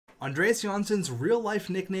Andreas Jansson's real-life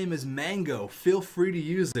nickname is Mango. Feel free to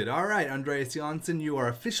use it. Alright, Andreas Jansson, you are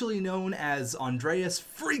officially known as Andreas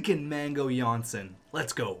freaking Mango Jansson.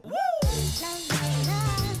 Let's go. Woo!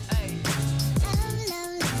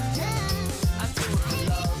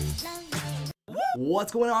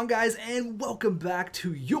 What's going on, guys, and welcome back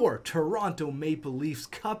to your Toronto Maple Leafs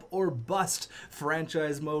Cup or Bust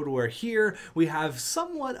franchise mode, where here we have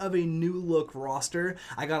somewhat of a new look roster.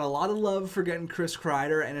 I got a lot of love for getting Chris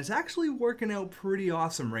Kreider, and it's actually working out pretty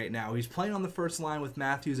awesome right now. He's playing on the first line with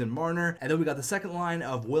Matthews and Marner, and then we got the second line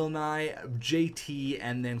of Wilnai, JT,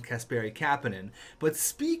 and then Kasperi Kapanen. But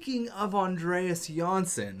speaking of Andreas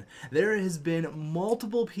Jansson, there has been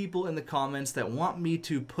multiple people in the comments that want me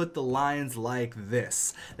to put the lines like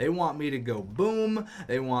this. They want me to go boom,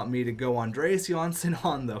 they want me to go Andreas Jansson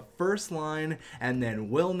on the first line, and then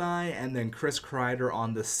Wilnai, and then Chris Kreider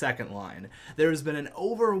on the second line. There's been an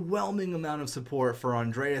overwhelming amount of support for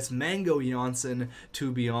Andreas Mango Jansson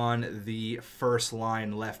to be on the first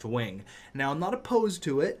line left wing. Now, I'm not opposed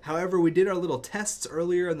to it. However, we did our little tests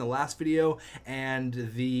earlier in the last video,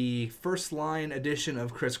 and the first line addition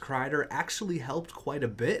of Chris Kreider actually helped quite a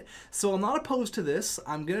bit. So I'm not opposed to this.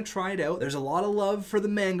 I'm gonna try it out. There's a lot of love for the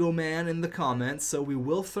Mango Man in the comments, so we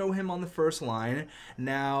will throw him on the first line.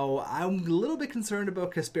 Now, I'm a little bit concerned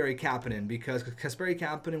about Kasperi Kapanen, because Kasperi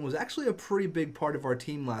Kapanen was actually a pretty big part of our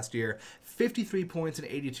team last year. 53 points in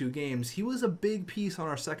 82 games. He was a big piece on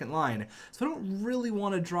our second line, so I don't really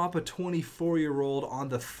want to drop a 24-year-old on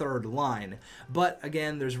the third line. But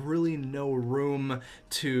again, there's really no room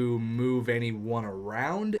to move anyone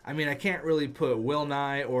around. I mean, I can't really put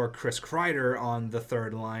Wilnai or Chris Kreider on the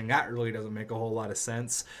third line. That really doesn't make a whole lot of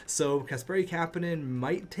sense. So Kasperi Kapanen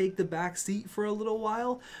might take the back seat for a little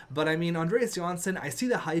while. But I mean, Andreas Jansson, I see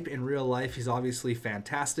the hype in real life. He's obviously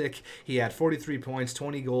fantastic. He had 43 points,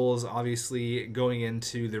 20 goals, obviously going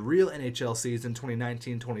into the real NHL season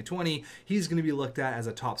 2019-2020. He's going to be looked at as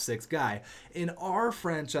a top 6 guy. In our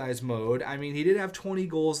franchise mode, I mean, he did have 20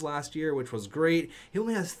 goals last year, which was great. He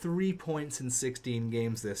only has 3 points in 16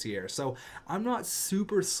 games this year. So I'm not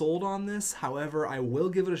super sold on this. However, I will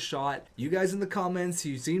give it a shot. You guys in the comments,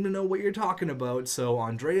 you seem to know what you're talking about. So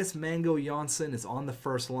Andreas Mango Jansson is on the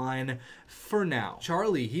first line for now.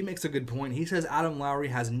 Charlie, he makes a good point. He says Adam Lowry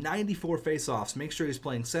has 94 faceoffs. Make sure he's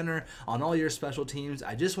playing center on all your special teams.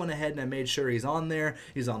 I just went ahead and I made sure he's on there.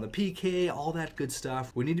 He's on the PK, all that good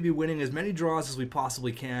stuff. We need to be winning as many draws as we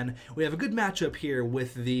possibly can. We have a good matchup here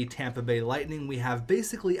with the Tampa Bay Lightning. We have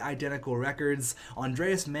basically identical records.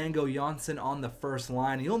 Andreas Mango Jansson on the first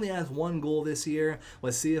line. He only has 1 goal this year.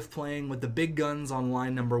 Let's see if playing with the big guns on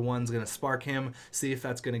line number 1 is going to spark him. See if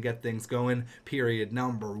that's going to get things going. Period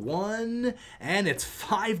number 1. And it's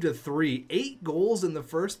 5-3. 8 goals in the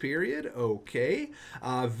first period. Okay.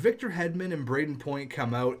 Victor Hedman and Braden Point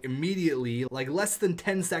come out immediately, like less than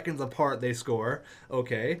 10 seconds apart they score.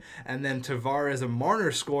 Okay. And then Tavares and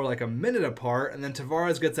Marner score like a minute apart, and then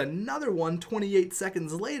Tavares gets another one 28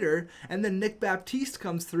 seconds later, and then Nick Baptiste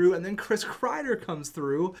comes through, and then Chris Kreider comes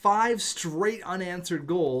through. 5 straight unanswered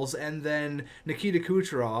goals, and then Nikita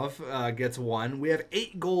Kucherov gets 1. We have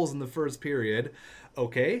 8 goals in the first period.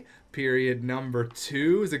 Okay. Period number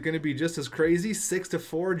 2. Is it going to be just as crazy?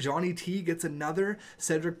 6-4. Johnny T gets another.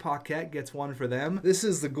 Cedric Paquette gets 1 for them. This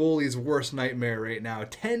is the goalie's worst nightmare right now.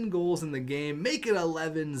 10 goals in the game. Make it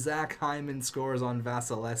 11. Zach Hyman scores on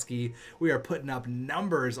Vasilevsky. We are putting up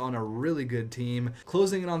numbers on a really good team.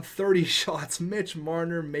 Closing in on 30 shots. Mitch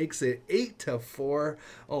Marner makes it 8-4.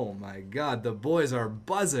 Oh my God, the boys are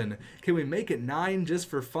buzzing. Can we make it 9 just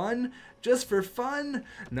for fun? Just for fun?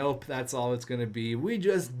 Nope, that's all it's going to be. We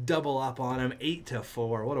just double up on him,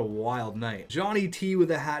 8-4. What a wild night. Johnny T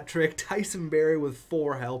with a hat trick, Tyson Barrie with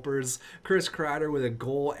 4 helpers, Chris Kreider with a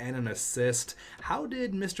goal and an assist. How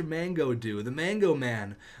did Mr. Mango do? The Mango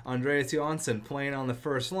Man, Andreas Jansson, playing on the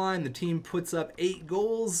first line. The team puts up 8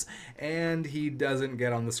 goals, and he doesn't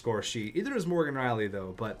get on the score sheet. Either is Morgan Riley,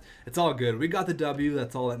 though, but it's all good. We got the W.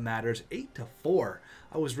 That's all that matters. 8-4.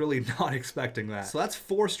 I was really not expecting that. So that's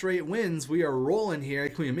 4 straight wins. We are rolling here.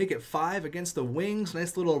 Can we make it 5 against the Wings?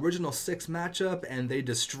 Nice little original 6 matchup, and they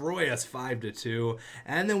destroy us 5-2,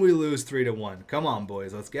 and then we lose 3-1. Come on,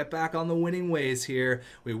 boys. Let's get back on the winning ways here.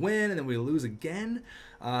 We win, and then we lose again.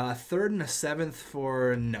 3rd and a 7th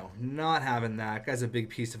for... No, not having that. Guy's a big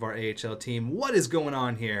piece of our AHL team. What is going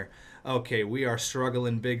on here? Okay, we are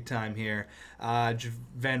struggling big time here.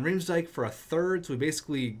 Van Riemsdyk for a 3rd, so we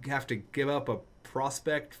basically have to give up a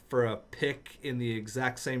prospect for a pick in the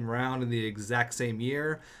exact same round in the exact same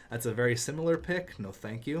year. That's a very similar pick. No,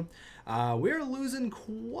 thank you. We're losing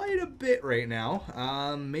quite a bit right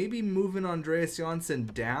now. Maybe moving Andreas Janssen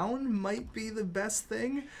down might be the best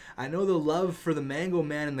thing. I know the love for the Mango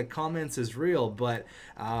Man in the comments is real, but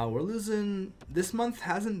we're losing. This month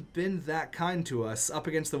hasn't been that kind to us. Up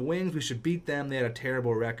against the Wings, we should beat them. They had a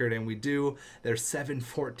terrible record, and we do. They're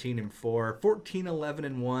 7-14-4,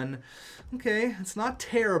 14-11-1. Okay, it's not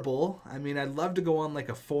terrible. I mean, I'd love to go on like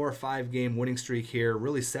a 4 or 5 game winning streak here,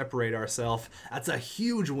 really separate ourselves. That's a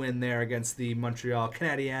huge win there against the Montreal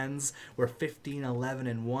Canadiens. We're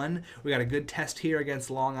 15-11-1. We got a good test here against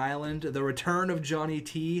Long Island. The return of Johnny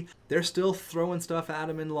T. They're still throwing stuff at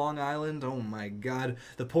him in Long Island. Oh my God,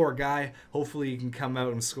 the poor guy. Hopefully he can come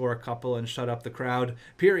out and score a couple and shut up the crowd.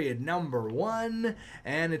 Period number 1,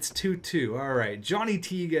 and it's 2-2. All right, Johnny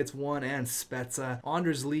T gets 1 and Spezza.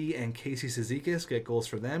 Anders Lee and Casey Cizikas get goals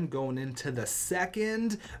for them. Going into the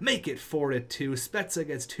second, make it 4-2. Spezza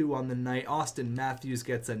gets 2 on the night. Austin Matthews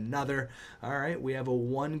gets another. All right, we have a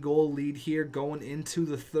 1-goal lead here going into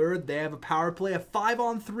the third. They have a power play, a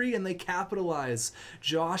 5-on-3, and they capitalize.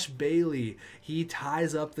 Josh Bailey, he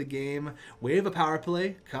ties up the game. We have a power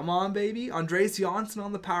play. Come on, baby. Andreas Janssen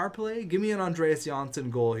on the power play. Give me an Andreas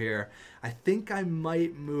Janssen goal here. I think I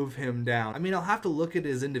might move him down. I mean, I'll have to look at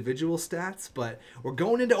his individual stats, but we're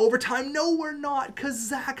going into overtime. No, we're not, because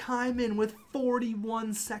Zach Hyman, with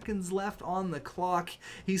 41 seconds left on the clock,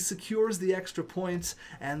 he secures the extra points,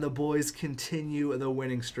 and the boys continue the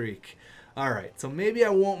winning streak. All right, so maybe I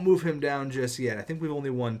won't move him down just yet. I think we've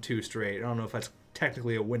only won 2 straight. I don't know if that's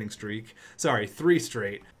technically a winning streak. Sorry, 3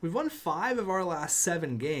 straight. We've won 5 of our last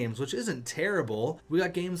 7 games, which isn't terrible. We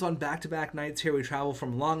got games on back-to-back nights here. We travel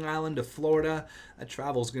from Long Island to Florida. That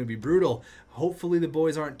travel is going to be brutal. Hopefully the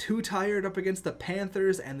boys aren't too tired up against the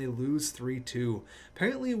Panthers and they lose 3-2.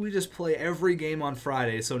 Apparently we just play every game on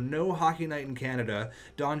Friday, so no hockey night in Canada.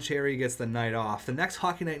 Don Cherry gets the night off. The next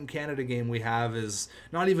hockey night in Canada game we have is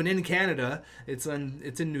not even in Canada. It's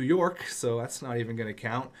in New York, so that's not even going to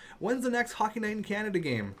count. When's the next hockey night in Canada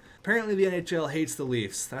game? Apparently the NHL hates the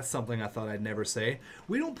Leafs. That's something I thought I'd never say.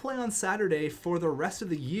 We don't play on Saturday for the rest of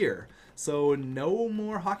the year. So no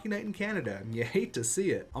more hockey night in Canada. You hate to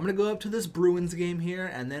see it. I'm going to go up to this Bruins game here,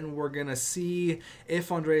 and then we're going to see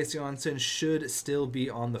if Andreas Janssen should still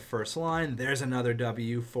be on the first line. There's another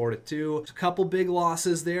W, 4-2. A couple big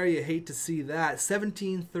losses there. You hate to see that.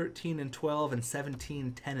 17-13-12 and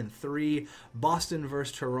 17-10-3. Boston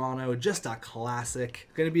versus Toronto. Just a classic.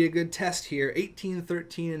 Going to be a good test here.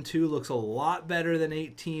 18-13-2 looks a lot better than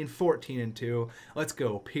 18-14-2. Let's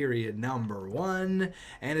go. Period number 1.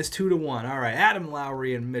 And it's 2-1. All right, Adam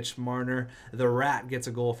Lowry and Mitch Marner. The Rat gets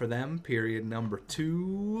a goal for them. Period number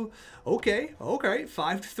 2. Okay,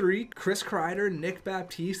 5-3. Chris Kreider, Nick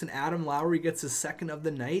Baptiste, and Adam Lowry gets his second of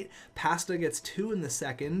the night. Pasta gets 2 in the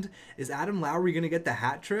second. Is Adam Lowry going to get the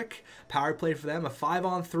hat trick? Power play for them, a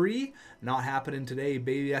 5-on-3. Not happening today,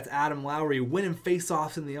 baby. That's Adam Lowry winning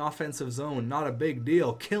faceoffs in the offensive zone. Not a big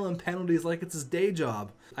deal. Killing penalties like it's his day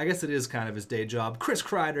job. I guess it is kind of his day job. Chris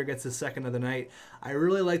Kreider gets his second of the night. I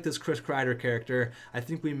really like this Chris Kreider character. I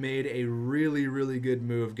think we made a really, really good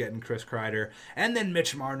move getting Chris Kreider. And then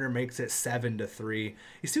Mitch Marner makes it 7-3.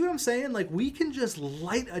 You see what I'm saying? Like, we can just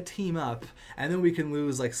light a team up, and then we can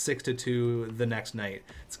lose like 6-2 the next night.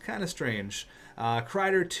 It's kind of strange.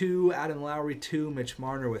 Kreider 2, Adam Lowry 2, Mitch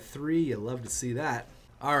Marner with 3. You love to see that.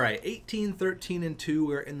 All right, 18-13-2.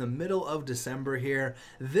 We're in the middle of December here.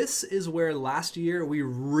 This is where last year we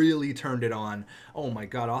really turned it on. Oh my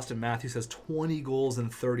God, Austin Matthews has 20 goals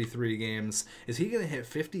in 33 games. Is he going to hit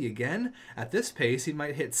 50 again? At this pace, he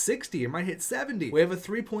might hit 60 or might hit 70. We have a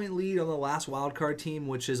 3-point lead on the last wildcard team,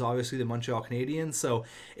 which is obviously the Montreal Canadiens. So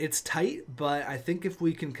it's tight, but I think if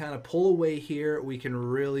we can kind of pull away here, we can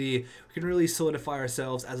really solidify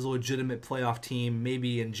ourselves as a legitimate playoff team,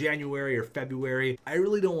 maybe in January or February. I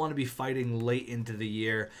really don't want to be fighting late into the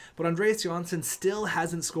year, but Andreas Janssen still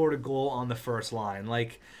hasn't scored a goal on the first line.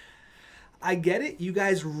 Like, I get it. You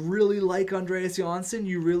guys really like Andreas Janssen.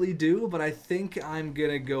 You really do. But I think I'm going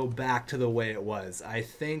to go back to the way it was. I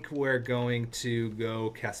think we're going to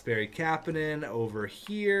go Kasperi Kapanen over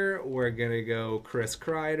here. We're going to go Chris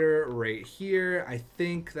Kreider right here. I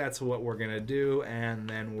think that's what we're going to do. And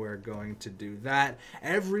then we're going to do that.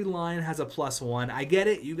 Every line has a +1. I get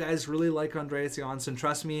it. You guys really like Andreas Janssen.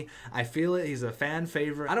 Trust me. I feel it. He's a fan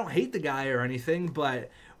favorite. I don't hate the guy or anything, but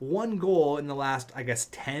 1 goal in the last, I guess,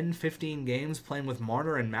 10, 15 games playing with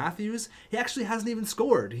Marner and Matthews. He actually hasn't even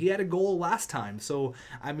scored. He had a goal last time. So,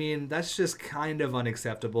 I mean, that's just kind of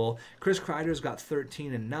unacceptable. Chris Kreider's got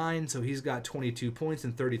 13 and 9, so he's got 22 points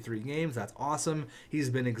in 33 games. That's awesome. He's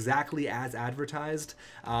been exactly as advertised.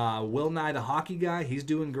 Will Nye, the hockey guy, he's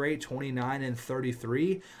doing great, 29 and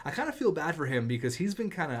 33. I kind of feel bad for him because he's been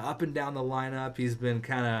kind of up and down the lineup. He's been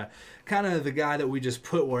kind of the guy that we just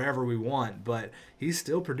put wherever we want, but he's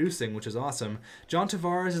still producing, which is awesome. John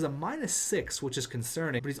Tavares is a -6, which is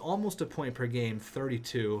concerning, but he's almost a point per game,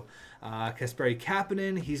 32. Kasperi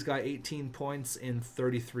Kapanen, he's got 18 points in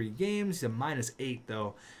 33 games. He's a -8,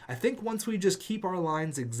 though. I think once we just keep our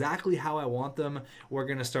lines exactly how I want them, we're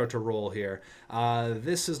going to start to roll here.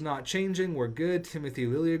 This is not changing. We're good. Timothy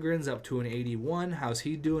Liljegren's up to an 81. How's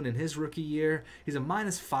he doing in his rookie year? He's a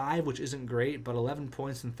 -5, which isn't great, but 11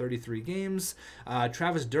 points in 33 games.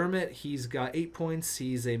 Travis Dermott, he's got 8 points.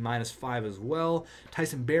 He's a -5 as well.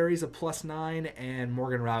 Tyson Barrie's a +9, and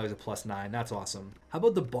Morgan Riley's a +9. That's awesome. How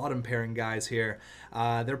about the bottom pairing guys here?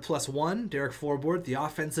 They're +1, Derek Forbort, the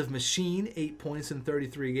offensive machine, 8 points in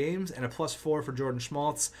 33 games, and a +4 for Jordan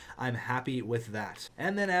Schmaltz. I'm happy with that.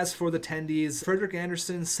 And then as for the tendies, Frederick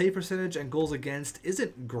Anderson's save percentage and goals against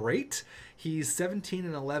isn't great. He's 17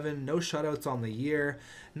 and 11, no shutouts on the year.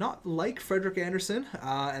 Not like Frederick Anderson.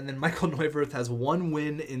 And then Michael Neuwirth has 1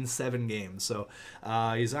 win in 7 games. So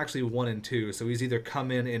he's actually 1 and 2. So he's either come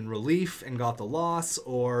in relief and got the loss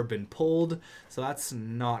or been pulled. So that's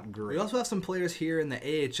not great. We also have some players here in the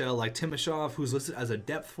AHL like Timashov, who's listed as a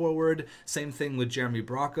depth forward. Same thing with Jeremy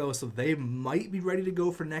Bracco. So they might be ready to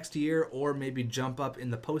go for next year or maybe jump up in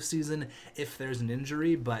the postseason if there's an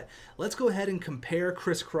injury. But let's go ahead and compare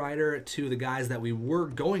Chris Kreider to the guys that we were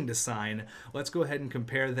going to sign. Let's go ahead and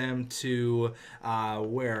compare them to,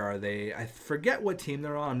 where are they? I forget what team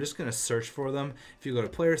they're on. I'm just going to search for them. If you go to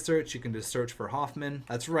player search, you can just search for Hoffman.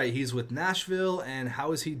 That's right. He's with Nashville, and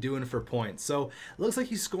how is he doing for points? So it looks like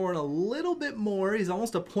he's scoring a little bit more. He's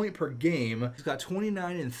almost a point per game. He's got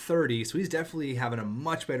 29 and 30, so he's definitely having a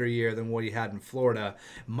much better year than what he had in Florida.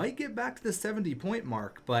 Might get back to the 70-point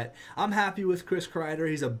mark, but I'm happy with Chris Kreider.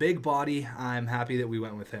 He's a big body. I'm happy that we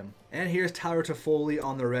went with him. And here's Tyler Toffoli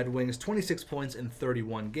on the Red Wings, 26 points in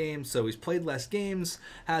 31 games, so he's played less games,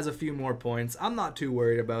 has a few more points. I'm not too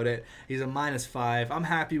worried about it. He's a -5. I'm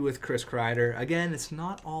happy with Chris Kreider. Again, it's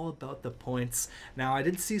not all about the points. Now, I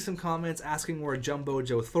did see some comments asking where Jumbo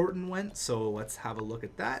Joe Thornton went, so let's have a look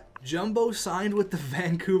at that. Jumbo signed with the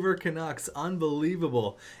Vancouver Canucks.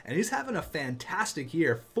 Unbelievable. And he's having a fantastic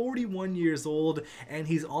year, 41 years old, and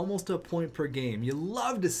he's almost a point per game. You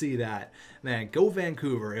love to see that. Man, go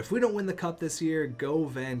Vancouver. If we don't win the cup this year, go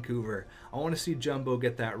Vancouver. I want to see Jumbo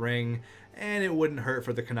get that ring, and it wouldn't hurt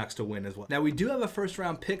for the Canucks to win as well. Now, we do have a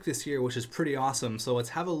first-round pick this year, which is pretty awesome, so let's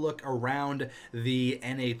have a look around the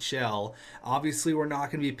NHL. Obviously, we're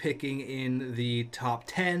not going to be picking in the top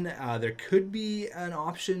 10. There could be an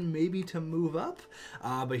option maybe to move up,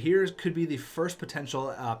 but here could be the first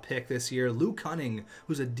potential pick this year. Lou Cunning,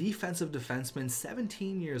 who's a defensive defenseman,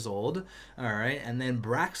 17 years old. All right, and then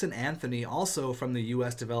Braxton Anthony, also from the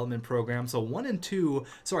U.S. development program. So 1, 2,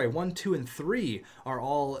 and 3 are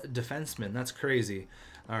all defensemen. That's crazy.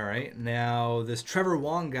 All right, now this Trevor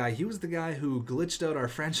Wong guy, he was the guy who glitched out our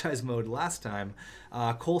franchise mode last time.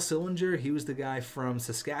 Cole Sillinger, he was the guy from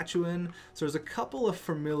Saskatchewan. So there's a couple of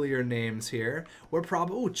familiar names here. We're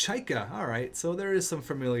probably, oh, Chaika. All right, so there is some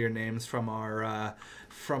familiar names from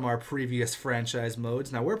our previous franchise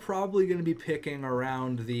modes. Now we're probably going to be picking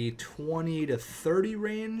around the 20 to 30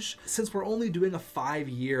 range. Since we're only doing a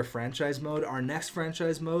 5-year franchise mode, our next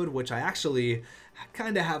franchise mode, which I actually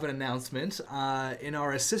kind of have an announcement in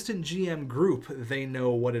our assistant GM group, they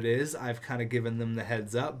know what it is. I've kind of given them the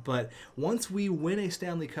heads up, but once we win a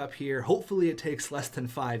Stanley Cup here, hopefully it takes less than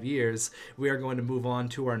 5 years, we are going to move on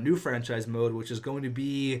to our new franchise mode, which is going to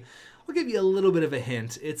be, I'll give you a little bit of a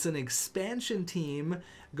hint. It's an expansion team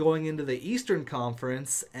going into the Eastern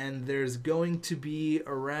Conference, and there's going to be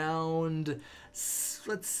around,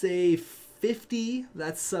 let's say 50,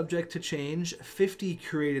 that's subject to change, 50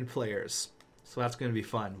 created players. So that's going to be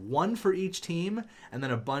fun. 1 for each team, and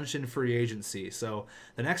then a bunch in free agency. So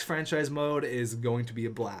the next franchise mode is going to be a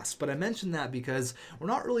blast. But I mentioned that because we're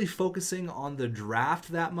not really focusing on the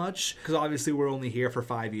draft that much, because obviously we're only here for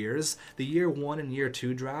 5 years. The year 1 and year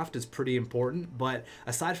 2 draft is pretty important, but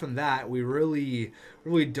aside from that, we really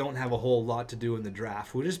don't have a whole lot to do in the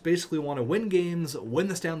draft. We just basically want to win games, win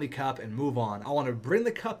the Stanley Cup, and move on. I want to bring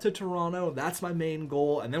the cup to Toronto. That's my main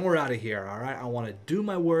goal, and then we're out of here, all right? I want to do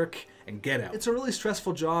my work and get out. It's a really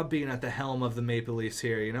stressful job being at the helm of the Maple Leafs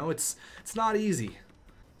here, you know? It's not easy.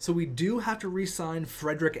 So we do have to re-sign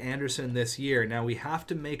Frederik Andersen this year. Now we have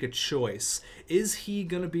to make a choice. Is he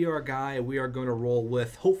going to be our guy we are going to roll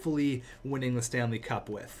with, hopefully winning the Stanley Cup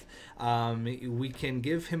with? We can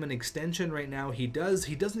give him an extension right now. He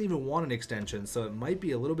doesn't even want an extension, so it might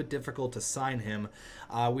be a little bit difficult to sign him.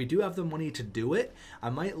 We do have the money to do it. I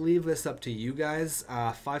might leave this up to you guys.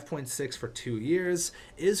 5.6 for 2 years.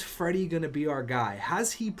 Is Freddie going to be our guy?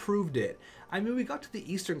 Has he proved it? I mean, we got to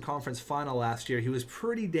the Eastern Conference Final last year. He was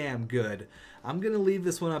pretty damn good. I'm going to leave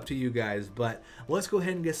this one up to you guys, but let's go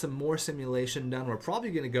ahead and get some more simulation done. We're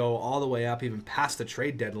probably going to go all the way up, even past the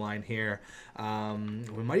trade deadline here.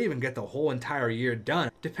 We might even get the whole entire year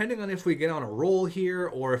done. Depending on if we get on a roll here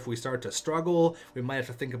or if we start to struggle, we might have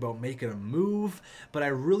to think about making a move, but I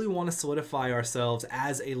really want to solidify ourselves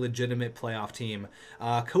as a legitimate playoff team.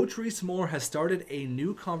 Coach Reese Moore has started a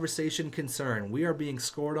new conversation concern. We are being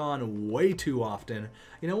scored on way too often.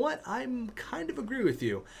 You know what? I'm kind of agree with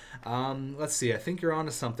you. Let's see. I think you're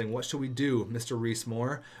onto something. What should we do, Mr. Reese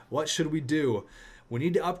Moore? What should we do? We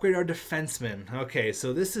need to upgrade our defensemen. Okay,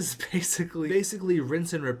 so this is basically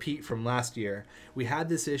rinse and repeat from last year. We had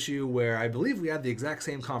this issue where I believe we had the exact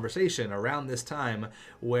same conversation around this time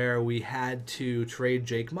where we had to trade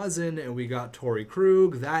Jake Muzzin and we got Torrey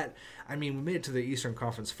Krug. I mean, we made it to the Eastern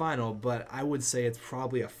Conference Final, but I would say it's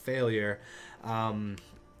probably a failure.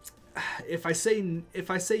 If I say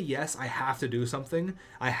yes, I have to do something.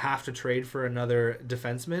 I have to trade for another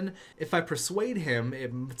defenseman. If I persuade him,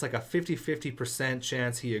 it's like a 50-50%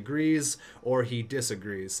 chance he agrees or he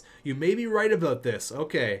disagrees. You may be right about this.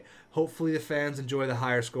 Okay, hopefully the fans enjoy the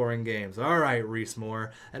higher scoring games. All right, Reese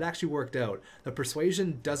Moore. That actually worked out. The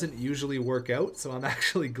persuasion doesn't usually work out, so I'm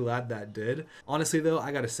actually glad that did. Honestly, though,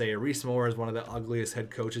 I gotta say, Reese Moore is one of the ugliest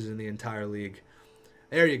head coaches in the entire league.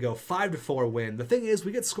 There you go, 5-4 win. The thing is,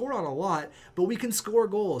 we get scored on a lot, but we can score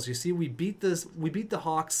goals. You see, we beat the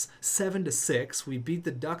Hawks 7-6, we beat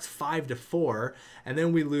the Ducks 5-4, and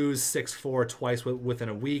then we lose 6-4 twice within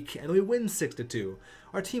a week, and we win 6-2.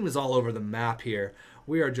 Our team is all over the map here.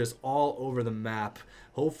 We are just all over the map.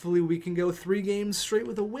 Hopefully we can go 3 games straight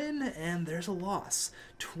with a win, and there's a loss.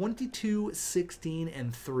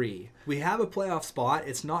 22-16-3. We have a playoff spot.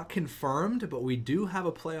 It's not confirmed, but we do have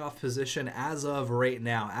a playoff position as of right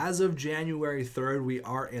now. As of January 3rd, we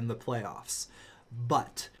are in the playoffs.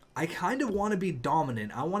 But I kind of want to be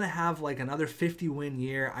dominant. I want to have like another 50-win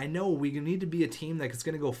year. I know we need to be a team that's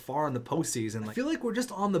going to go far in the postseason. I feel like we're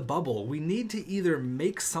just on the bubble. We need to either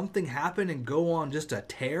make something happen and go on just a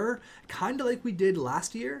tear, kind of like we did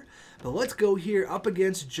last year. But let's go here up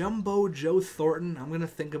against Jumbo Joe Thornton. I'm going to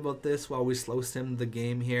think about this while we slow sim the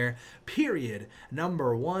game here. Period.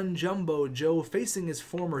 Number 1, Jumbo Joe facing his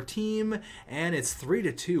former team, and it's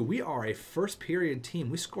 3-2. We are a first period team.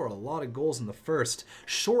 We score a lot of goals in the first.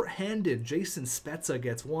 Short-handed, Jason Spezza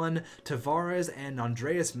gets 1. Tavares and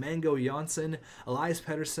Andreas Mango Janssen, Elias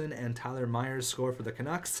Pettersson, and Tyler Myers score for the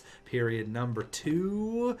Canucks. Period number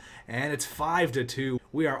 2, and it's 5-2.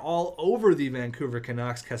 We are all over the Vancouver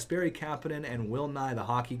Canucks. Kasperi Kapanen and Will Nye, the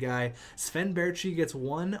hockey guy. Sven Berchi gets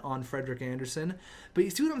 1 on Frederik Andersen. But you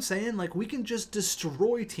see what I'm saying? Like, we can just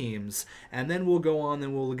destroy teams, and then we'll go on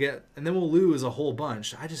and we'll lose a whole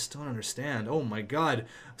bunch. I just don't understand. Oh my God.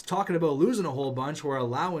 I was talking about losing a whole bunch. We're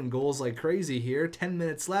allowing goals like crazy here. 10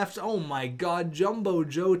 minutes left. Oh my God. Jumbo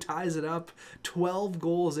Joe ties it up. 12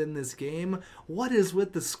 goals in this game. What is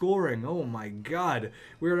with the scoring? Oh my God.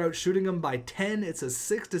 We're out shooting them by 10. It's a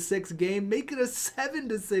 6-6 game. Make it a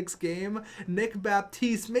 7-6 game. Nick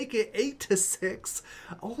Baptiste, make it 8-6.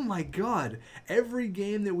 Oh my God. Every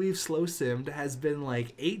game that we've slow simmed has been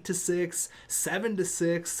like 8-6,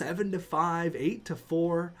 7-6, 7-5,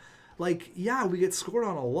 8-4. Like, yeah, we get scored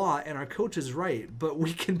on a lot, and our coach is right, but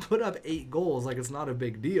we can put up 8 goals like it's not a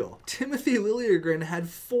big deal. Timothy Liljegren had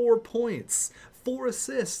 4 points, 4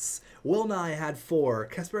 assists. Will Nye had 4.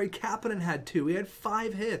 Kasperi Kapanen had 2. He had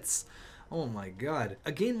 5 hits. Oh my God.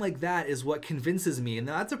 A game like that is what convinces me, and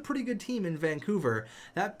that's a pretty good team in Vancouver,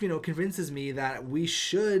 that, convinces me that we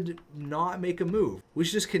should not make a move. We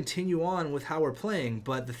should just continue on with how we're playing,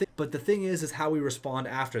 but the thing is how we respond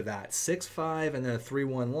after that. 6-5 and then a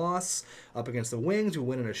 3-1 loss up against the Wings. We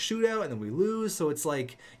win in a shootout and then we lose. So it's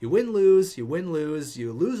like you win, lose, you win, lose,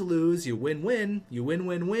 you lose, lose, you win, win, you win,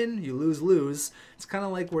 win, win, you lose, lose. It's kind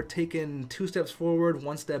of like we're taking 2 steps forward,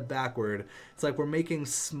 1 step backward. It's like we're making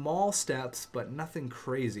small steps, but nothing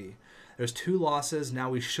crazy. There's 2 losses. Now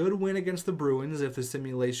we should win against the Bruins if the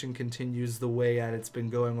simulation continues the way that it's been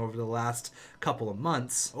going over the last couple of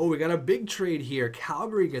months. Oh, we got a big trade here.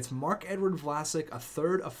 Calgary gets Marc-Edouard Vlasic, a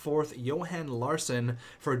 3rd, a 4th, Johan Larsson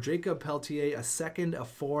for Jacob Peltier, a 2nd, a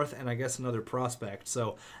 4th, and I guess another prospect.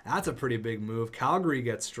 So that's a pretty big move. Calgary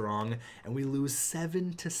gets strong, and we lose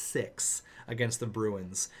 7-6 against the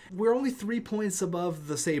Bruins. We're only 3 points above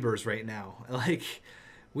the Sabres right now. Like,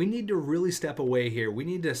 we need to really step away here. We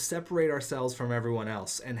need to separate ourselves from everyone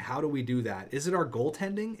else. And how do we do that? Is it our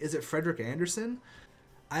goaltending? Is it Frederik Andersen?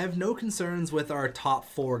 I have no concerns with our top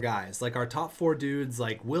 4 guys. Like our top 4 dudes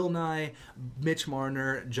like Will Nye, Mitch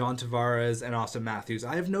Marner, John Tavares, and Austin Matthews.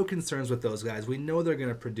 I have no concerns with those guys. We know they're going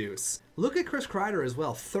to produce. Look at Chris Kreider as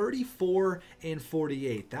well, 34 and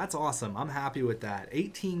 48. That's awesome. I'm happy with that.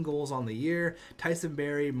 18 goals on the year. Tyson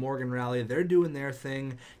Barrie, Morgan Rielly, they're doing their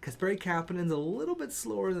thing. Kasperi Kapanen's a little bit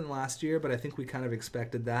slower than last year, but I think we kind of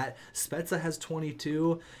expected that. Spezza has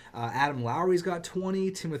 22. Adam Lowry's got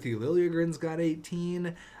 20. Timothy Liljegren's got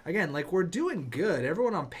 18. Again, like, we're doing good.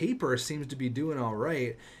 Everyone on paper seems to be doing all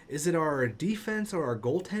right. Is it our defense or our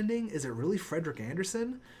goaltending? Is it really Frederik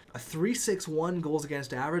Andersen? A 3.61 goals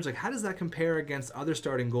against average, like how does that compare against other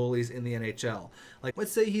starting goalies in the NHL? Like,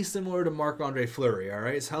 let's say he's similar to Marc-Andre Fleury, all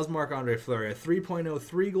right? So how's Marc-Andre Fleury? A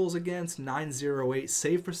 3.03 goals against, 9.08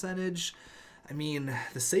 save percentage. I mean,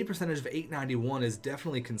 the save percentage of 891 is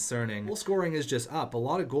definitely concerning. Goal scoring is just up. A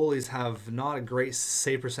lot of goalies have not a great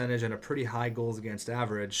save percentage and a pretty high goals against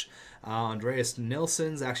average. Andreas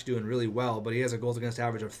Nilsson's actually doing really well, but he has a goals against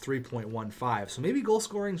average of 3.15. So maybe goal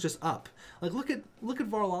scoring is just up. Like, look at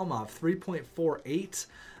Varlamov, 3.48.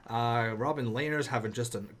 Robin Lehner's having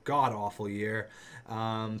just a god-awful year.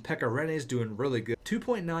 Pekka Rinne's doing really good.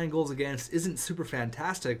 2.9 goals against isn't super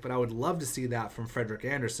fantastic, but I would love to see that from Frederik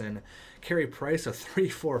Andersen. Carey Price, a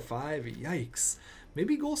 3.45. Yikes.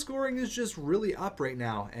 Maybe goal scoring is just really up right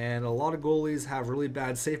now, and a lot of goalies have really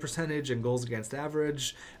bad save percentage and goals against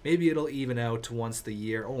average. Maybe it'll even out once the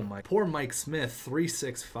year. Oh my, poor Mike Smith,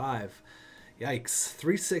 3.65. Yikes,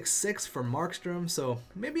 3.66 for Markstrom, so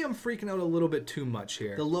maybe I'm freaking out a little bit too much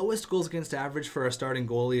here. The lowest goals against average for a starting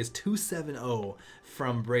goalie is 2.70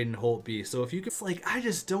 from Braden Holtby. So if you could, like, I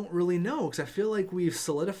just don't really know, because I feel like we've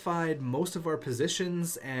solidified most of our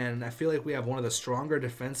positions, and I feel like we have one of the stronger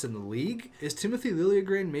defense in the league. Is Timothy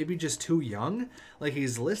Liljegren maybe just too young? Like,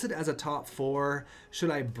 he's listed as a top 4.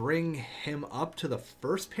 Should I bring him up to the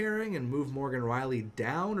first pairing and move Morgan Rielly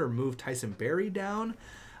down, or move Tyson Barrie down?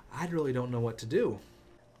 I really don't know what to do.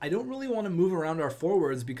 I don't really want to move around our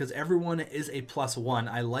forwards because everyone is a +1.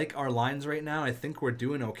 I like our lines right now. I think we're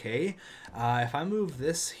doing okay. If I move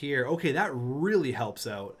this here, okay, that really helps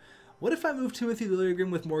out. What if I move Timothy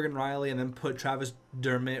Liljegren with Morgan Rielly and then put Travis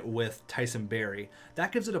Dermott with Tyson Barrie?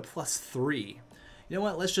 That gives it a +3. You know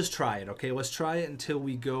what? Let's just try it, okay? Let's try it until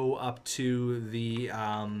we go up to the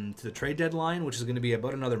trade deadline, which is going to be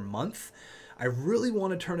about another month. I really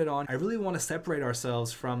want to turn it on. I really want to separate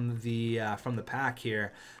ourselves from the pack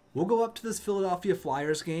here. We'll go up to this Philadelphia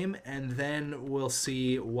Flyers game, and then we'll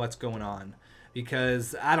see what's going on.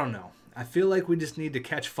 Because, I don't know. I feel like we just need to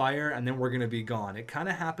catch fire, and then we're going to be gone. It kind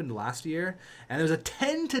of happened last year, and there's a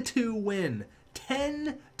 10-2 win.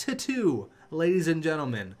 10-2, ladies and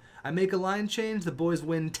gentlemen. I make a line change, the boys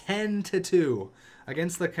win 10-2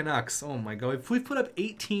 against the Canucks. Oh my god, we've put up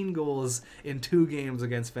 18 goals in 2 games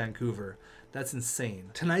against Vancouver. That's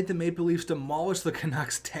insane. Tonight, the Maple Leafs demolished the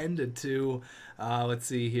Canucks 10-2. Let's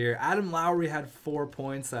see here. Adam Lowry had 4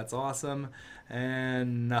 points. That's awesome.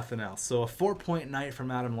 And nothing else. So a 4-point night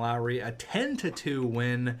from Adam Lowry. A 10-2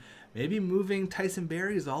 win. Maybe moving Tyson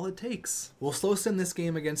Barrie is all it takes. We'll slow sim this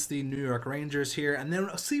game against the New York Rangers here, and then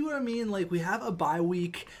see what I mean? Like, we have a bye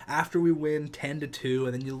week after we win 10-2,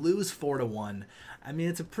 and then you lose 4-1. I mean,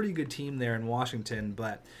 it's a pretty good team there in Washington,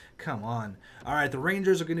 but come on. All right, the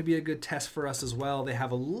Rangers are going to be a good test for us as well. They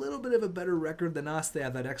have a little bit of a better record than us. They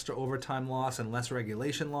have that extra overtime loss and less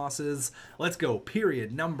regulation losses. Let's go.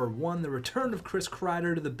 Period number 1, the return of Chris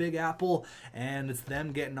Kreider to the Big Apple, and it's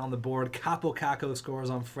them getting on the board. Capo Caco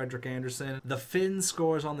scores on Frederik Andersen. The Finn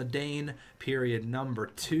scores on the Dane. Period number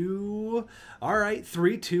 2. All right,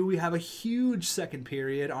 3-2. We have a huge second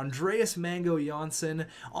period. Andreas Mango Janssen,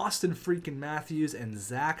 Austin freaking Matthews, and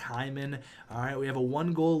Zach Hyman. All right, we have a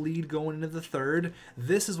 1-goal lead going into the third.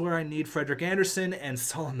 This is where I need Frederik Andersen, and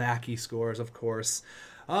Salomaki scores, of course.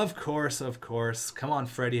 Of course. Come on,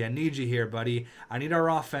 Freddie. I need you here, buddy. I need our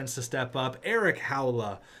offense to step up. Eric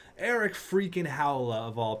Howla. Eric freaking Howla,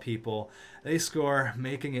 of all people. They score,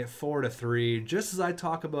 making it 4-3. Just as I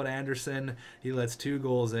talk about Anderson, he lets 2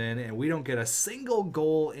 goals in, and we don't get a single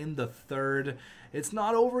goal in the third. It's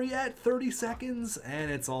not over yet, 30 seconds,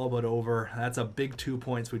 and it's all but over. That's a big 2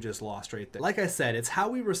 points we just lost right there. Like I said, it's how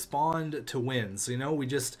we respond to wins. You know, we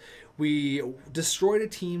destroyed a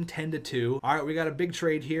team 10-2. All right, we got a big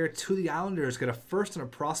trade here. To the Islanders, get a first and a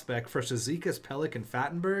prospect for Cizikas, Pelech, and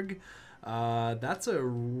Fattenberg. That's a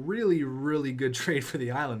really, really good trade for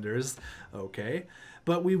the Islanders. Okay,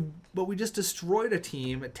 but we just destroyed a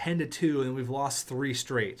team at 10-2, and we've lost 3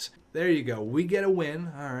 straight. There you go. We get a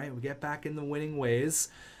win. All right, we get back in the winning ways.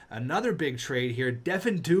 Another big trade here.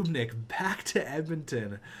 Devin Dubnyk back to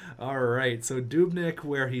Edmonton. All right, so Dubnyk,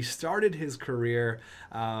 where he started his career,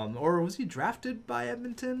 or was he drafted by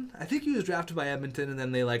Edmonton? I think he was drafted by Edmonton, and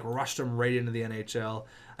then they like rushed him right into the NHL.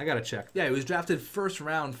 I gotta check. Yeah, he was drafted first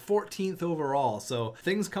round, 14th overall. So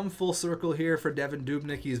things come full circle here for Devin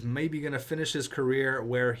Dubnyk. He's maybe gonna finish his career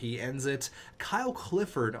where he ends it. Kyle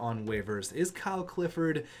Clifford on waivers. Is Kyle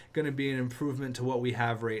Clifford gonna be an improvement to what we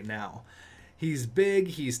have right now? He's big,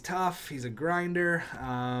 he's tough, he's a grinder.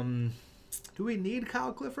 Do we need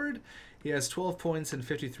Kyle Clifford? He has 12 points in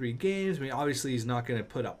 53 games. I mean, obviously he's not going to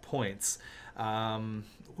put up points.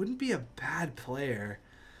 Wouldn't be a bad player.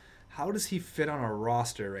 How does he fit on our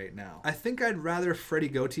roster right now? I think I'd rather Freddie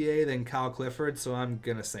Gauthier than Kyle Clifford, so I'm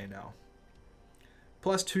going to say no.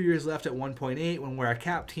 Plus 2 years left at 1.8. When we're a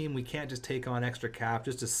cap team, we can't just take on extra cap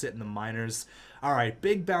just to sit in the minors. All right,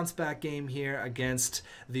 big bounce back game here against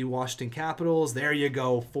the Washington Capitals. There you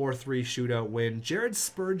go, 4-3 shootout win. Jared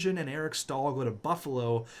Spurgeon and Eric Stahl go to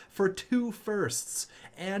Buffalo for 2 firsts.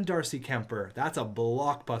 And Darcy Kemper. That's a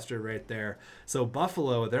blockbuster right there. So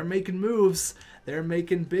Buffalo, they're making moves. They're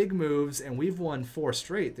making big moves, and we've won 4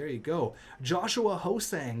 straight. There you go. Joshua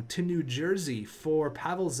Hosang to New Jersey for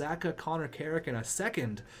Pavel Zacha, Connor Carrick, and a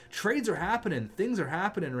second. Trades are happening. Things are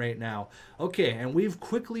happening right now. Okay, and we've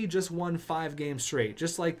quickly just won 5 games straight.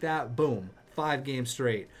 Just like that, boom, 5 games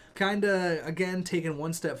straight. Kind of, again, taking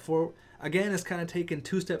 1 step forward. Again, it's kind of taken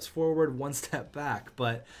 2 steps forward, 1 step back.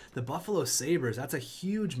 But the Buffalo Sabres, that's a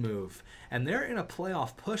huge move. And they're in a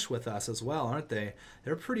playoff push with us as well, aren't they?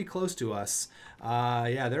 They're pretty close to us.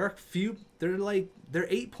 Yeah, they're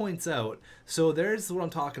 8 points out. So there's what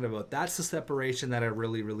I'm talking about. That's the separation that I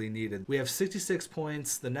really, really needed. We have 66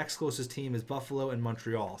 points. The next closest team is Buffalo and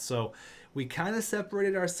Montreal. So we kind of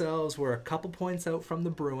separated ourselves. We're a couple points out from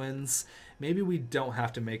the Bruins. Maybe we don't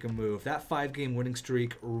have to make a move. That 5-game winning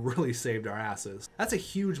streak really saved our asses. That's a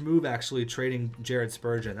huge move, actually, trading Jared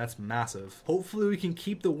Spurgeon. That's massive. Hopefully we can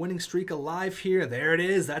keep the winning streak alive here. There it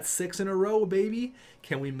is. That's 6 in a row, baby.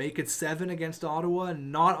 Can we make it 7 against Ottawa?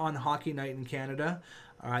 Not on Hockey Night in Canada.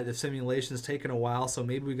 All right, the simulation's taken a while, so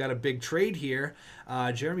maybe we got a big trade here.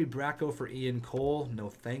 Jeremy Bracco for Ian Cole. No,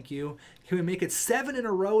 thank you. Can we make it 7 in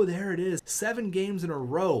a row? There it is. 7 games in a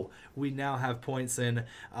row we now have points in.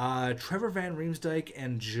 Trevor Van Riemsdyk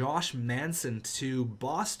and Josh Manson to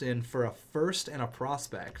Boston for a first and a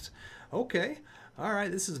prospect. Okay. All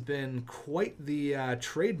right, this has been quite the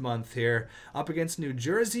trade month here. Up against New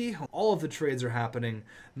Jersey, all of the trades are happening.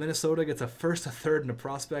 Minnesota gets a first, a third, and a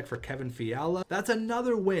prospect for Kevin Fiala. That's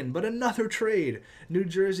another win, but another trade. New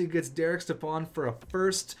Jersey gets Derek Stepan for a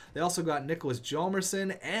first. They also got Nicholas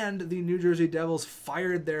Hjalmarsson, and the New Jersey Devils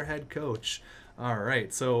fired their head coach. All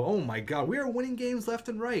right, so, oh my God, we are winning games left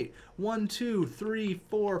and right. 1, 2, 3,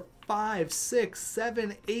 4, 5, 6,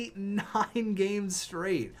 7, 8, 9 games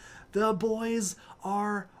straight. The boys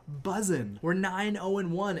are buzzing. We're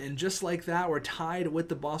 9-0-1, and just like that, we're tied with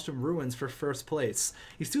the Boston Bruins for first place.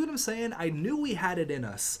 You see what I'm saying? I knew we had it in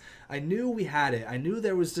us. I knew we had it. I knew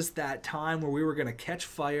there was just that time where we were going to catch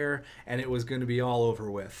fire and it was going to be all over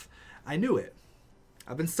with. I knew it.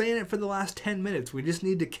 I've been saying it for the last 10 minutes. We just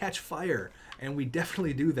need to catch fire, and we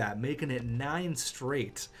definitely do that, making it 9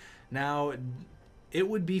 straight. Now, it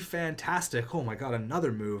would be fantastic. Oh my God,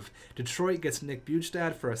 another move. Detroit gets Nick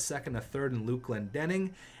Bjugstad for a second, a third, and Luke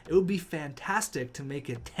Glendening. It would be fantastic to make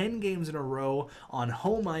it 10 games in a row on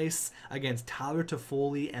home ice against Tyler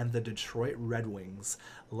Toffoli and the Detroit Red Wings.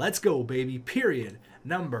 Let's go, baby. Period.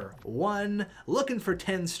 Number 1. Looking for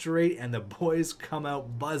 10 straight, and the boys come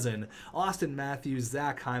out buzzing. Austin Matthews,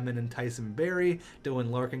 Zach Hyman, and Tyson Barrie. Dylan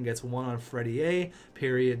Larkin gets 1 on Freddie A.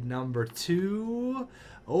 Period. Number 2.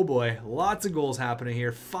 Oh boy, lots of goals happening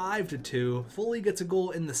here. 5-2. Foley gets a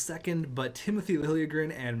goal in the second, but Timothy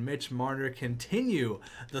Liljegren and Mitch Marner continue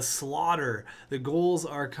the the slaughter. The goals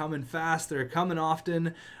are coming fast. They're coming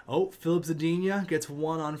often. Oh, Philip Zadina gets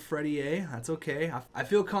one on Freddie A. That's okay. I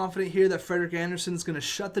feel confident here that Frederik Andersen's going to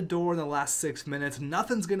shut the door in the last 6 minutes.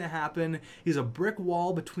 Nothing's going to happen. He's a brick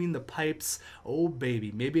wall between the pipes. Oh,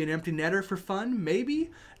 baby. Maybe an empty netter for fun? Maybe?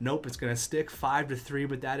 Nope, it's going to stick 5-3,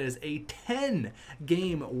 but that is a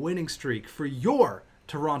 10-game winning streak for your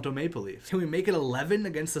Toronto Maple Leafs. Can we make it 11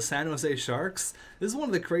 against the San Jose Sharks? This is one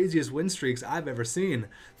of the craziest win streaks I've ever seen.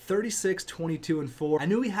 36, 22, and 4. I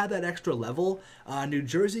knew we had that extra level. New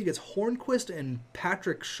Jersey gets Hornquist and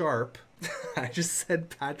Patrick Sharp. I just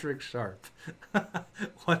said Patrick Sharp.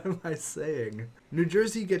 What am I saying? New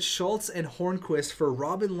Jersey gets Schultz and Hornquist for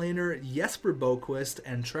Robin Lehner, Jesper Boquist,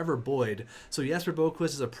 and Trevor Boyd. So Jesper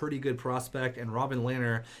Boquist is a pretty good prospect, and Robin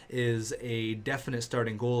Lehner is a definite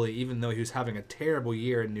starting goalie, even though he was having a terrible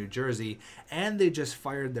year in New Jersey, and they just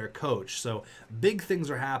fired their coach. So big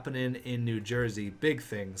things are happening in New Jersey. Big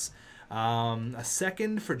things. A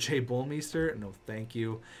second for Jay Bullmeister. No, thank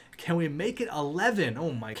you. Can we make it 11?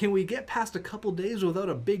 Oh my. Can we get past a couple days without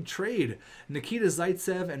a big trade? Nikita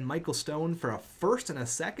Zaitsev and Michael Stone for a first and a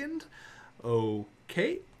second?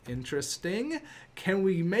 Okay. Interesting. Can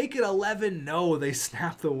we make it 11? No, they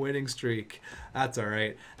snapped the winning streak. That's all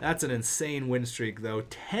right. That's an insane win streak, though.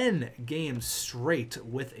 10 games straight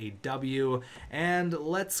with a W. And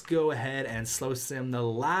let's go ahead and slow sim the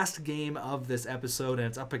last game of this episode, and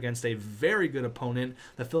it's up against a very good opponent.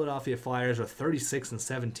 The Philadelphia Flyers are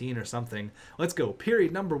 36-17 or something. Let's go.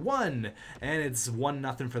 Period number 1. And it's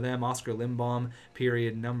 1-0 for them. Oscar Lindbaum.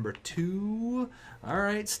 Period number 2. All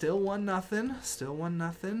right, still 1-0. Still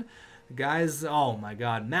 1-0. Guys, oh my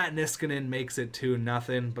god, Matt Niskanen makes it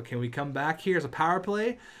 2-0, but can we come back? Here's a power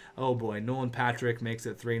play. Oh boy, Nolan Patrick makes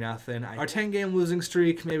it 3-0. Our 10-game losing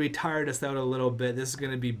streak maybe tired us out a little bit. This is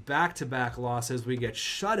going to be back-to-back losses. We get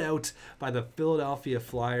shut out by the Philadelphia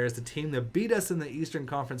Flyers, the team that beat us in the Eastern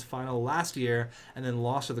Conference Final last year and then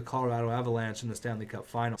lost to the Colorado Avalanche in the Stanley Cup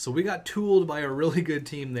Final. So we got tooled by a really good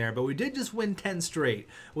team there, but we did just win 10 straight,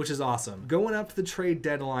 which is awesome. Going up to the trade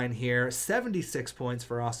deadline here, 76 points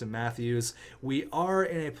for Austin Matthews. We are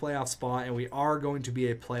in a playoff spot, and we are going to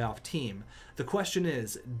be a playoff team. The question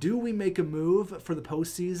is, do we make a move for the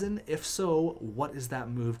postseason? If so, what is that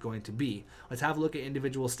move going to be? Let's have a look at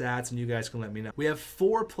individual stats, and you guys can let me know. We have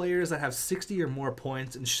 4 players that have 60 or more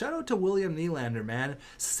points, and shout out to William Nylander, man.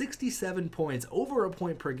 67 points, over a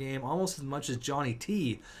point per game, almost as much as Johnny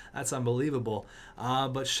T. That's unbelievable.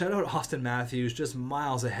 But shout out Austin Matthews, just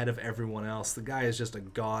miles ahead of everyone else. The guy is just a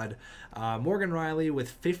god. Morgan Riley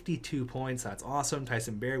with 52 points. That's awesome.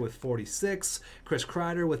 Tyson Barrie with 46. Chris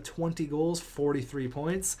Kreider with 20 goals, 43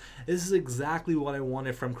 points. This is exactly what I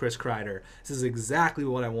wanted from Chris Kreider. This is exactly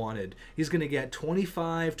what I wanted. He's going to get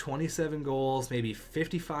 25, 27 goals, maybe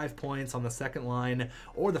 55 points on the second line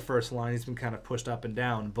or the first line. He's been kind of pushed up and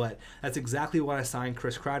down, but that's exactly what I signed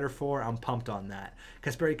Chris Kreider for. I'm pumped on that.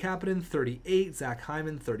 Kasperi Kapanen, 38. Zach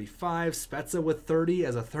Hyman, 35. Spezza with 30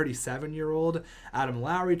 as a 37-year-old. Adam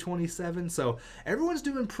Lowry, 27. So everyone's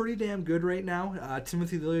doing pretty damn good right now.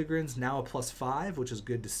 Timothy Liljegren's now a +5, which is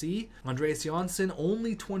good to see. Andreas Johnsson,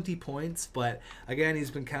 only 20 points, but again, he's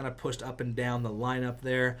been kind of pushed up and down the lineup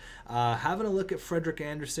there. Having a look at Frederik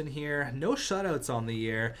Andersen here. No shutouts on the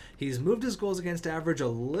year. He's moved his goals against average a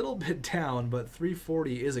little bit down, but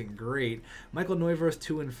 340 isn't great. Michael Neuvirth,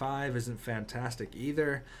 2-5, isn't fantastic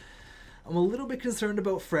either. I'm a little bit concerned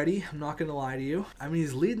about Freddie, I'm not going to lie to you. I mean,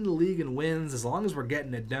 he's leading the league in wins. As long as we're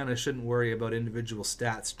getting it done, I shouldn't worry about individual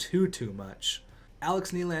stats too much.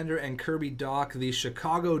 Alex Nylander and Kirby Dach, the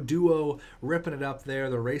Chicago duo, ripping it up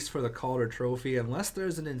there, the race for the Calder Trophy. Unless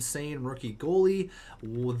there's an insane rookie goalie,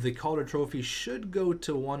 the Calder Trophy should go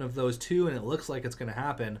to one of those two, and it looks like it's going to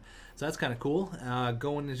happen. So that's kind of cool.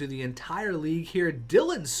 Going into the entire league here,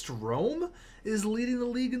 Dylan Strome is leading the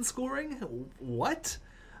league in scoring? What?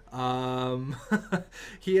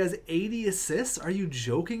 He has 80 assists? Are you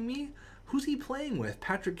joking me? Who's he playing with?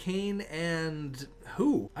 Patrick Kane and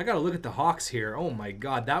who? I gotta look at the Hawks here. Oh my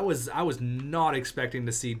god, I was not expecting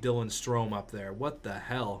to see Dylan Strome up there. What the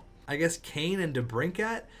hell? I guess Kane and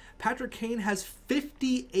DeBrincat? Patrick Kane has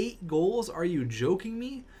 58 goals. Are you joking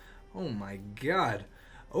me? Oh my god.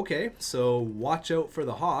 Okay, so watch out for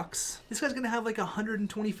the Hawks. This guy's gonna have like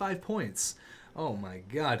 125 points. Oh my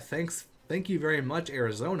god, thanks Thank you very much,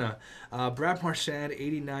 Arizona. Brad Marchand,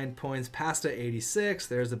 89 points. Pasta, 86.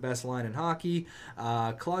 There's the best line in hockey.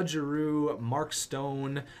 Claude Giroux, Mark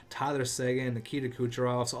Stone, Tyler Seguin, Nikita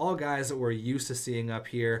Kucherov. So all guys that we're used to seeing up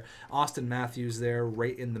here. Austin Matthews there,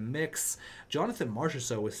 right in the mix. Jonathan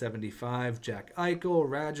Marchessault with 75. Jack Eichel,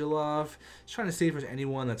 Radulov. Just trying to see if there's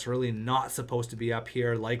anyone that's really not supposed to be up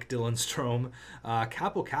here, like Dylan Strome.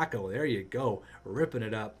 Capo Caco, there you go. Ripping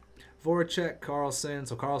it up. Voracek, Carlson.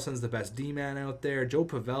 So Carlson's the best D-man out there. Joe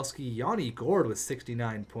Pavelski, Yanni Gord with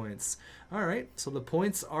 69 points. All right, so the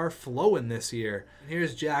points are flowing this year. And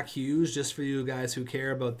here's Jack Hughes, just for you guys who care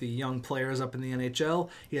about the young players up in the NHL.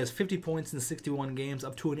 He has 50 points in 61 games,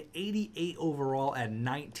 up to an 88 overall at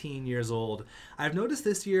 19 years old. I've noticed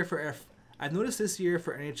this year for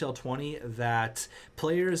NHL 20 that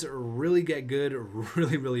players really get good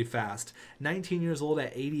really fast. 19 years old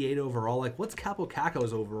at 88 overall. Like, what's Capo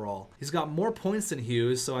Caco's overall? He's got more points than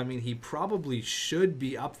Hughes, so I mean, he probably should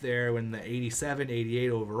be up there in the 87, 88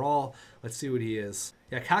 overall. Let's see what he is.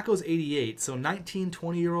 Yeah, Caco's 88, so 19,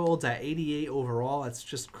 20-year-olds at 88 overall. That's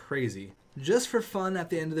just crazy. Just for fun at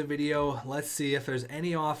the end of the video, let's see if there's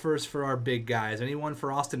any offers for our big guys. Anyone for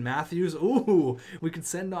Austin Matthews? Ooh, we could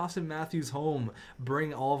send Austin Matthews home.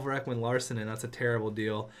 Bring Oliver Ekman-Larsson in. That's a terrible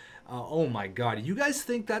deal. Oh my God. You guys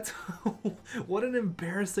think that's... what an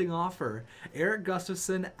embarrassing offer. Eric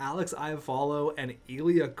Gustafsson, Alex Iafallo, and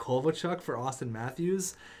Ilya Kovalchuk for Austin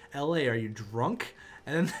Matthews? LA, are you drunk?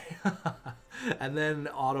 And then, and then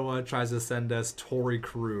Ottawa tries to send us Torrey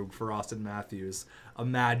Krug for Austin Matthews.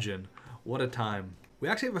 Imagine. What a time. We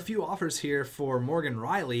actually have a few offers here for Morgan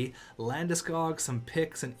Rielly, Landeskog, some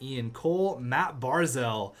picks, and Ian Cole. Matt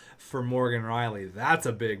Barzal for Morgan Rielly. That's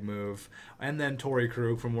a big move. And then Torrey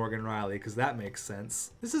Krug for Morgan Rielly, because that makes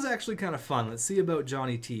sense. This is actually kind of fun. Let's see about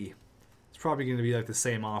Johnny T. It's probably going to be like the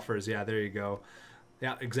same offers. Yeah, there you go.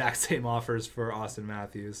 Yeah, exact same offers for Austin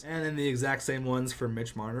Matthews. And then the exact same ones for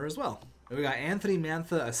Mitch Marner as well. We got Anthony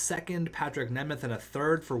Mantha, a second, Patrick Nemeth, and a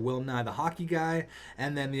third for Will Nye, the hockey guy,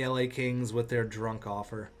 and then the LA Kings with their drunk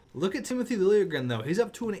offer. Look at Timothy Liljegren, though. He's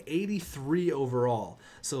up to an 83 overall.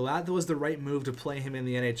 So that was the right move to play him in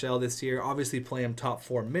the NHL this year. Obviously, play him top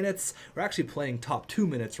 4 minutes. We're actually playing top 2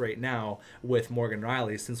 minutes right now with Morgan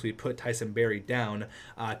Rielly since we put Tyson Barrie down.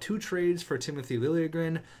 2 trades for Timothy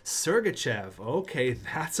Liljegren. Sergachev. Okay,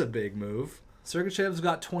 that's a big move. Sergachev's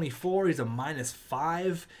got 24. He's a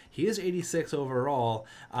 -5. He is 86 overall,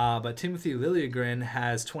 but Timothy Liljegren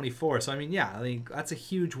has 24. So, I mean, yeah, I think that's a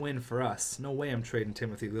huge win for us. No way I'm trading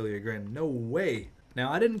Timothy Liljegren. No way. Now,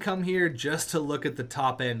 I didn't come here just to look at the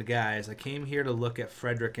top-end guys. I came here to look at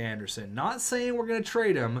Frederik Andersen. Not saying we're going to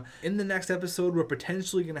trade him. In the next episode, we're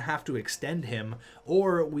potentially going to have to extend him,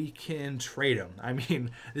 or we can trade him. I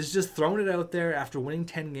mean, this is just throwing it out there. After winning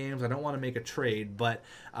 10 games, I don't want to make a trade, but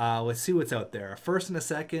let's see what's out there. A first and a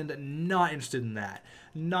second, not interested in that.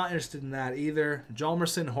 Not interested in that either.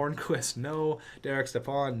 Hjalmarsson, Hornquist, no. Derek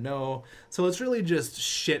Stepan, no. So it's really just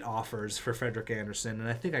shit offers for Frederik Andersen, and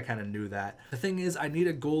I think I kind of knew that. The thing is, I need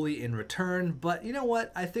a goalie in return, but you know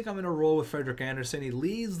what? I think I'm going to roll with Frederik Andersen. He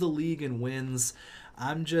leads the league in wins.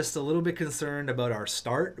 I'm just a little bit concerned about our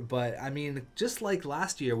start, but I mean, just like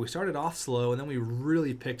last year, we started off slow and then we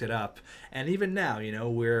really picked it up. And even now, you know,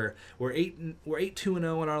 we're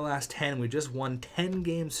 8-2-0 in our last 10. We just won 10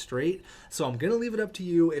 games straight. So I'm gonna leave it up to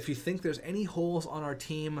you. If you think there's any holes on our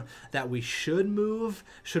team that we should move,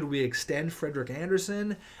 should we extend Frederik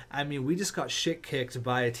Andersen? I mean, we just got shit kicked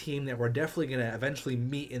by a team that we're definitely gonna eventually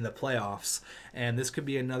meet in the playoffs, and this could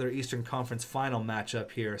be another Eastern Conference final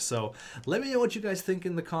matchup here. So let me know what you guys think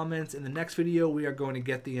in the comments. In the next video, we are going to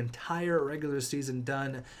get the entire regular season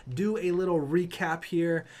done, do a little recap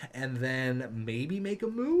here, and then maybe make a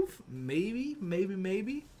move. Maybe.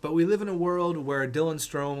 But we live in a world where Dylan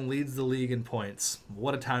Strome leads the league in points.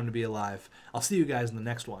 What a time to be alive. I'll see you guys in the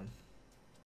next one.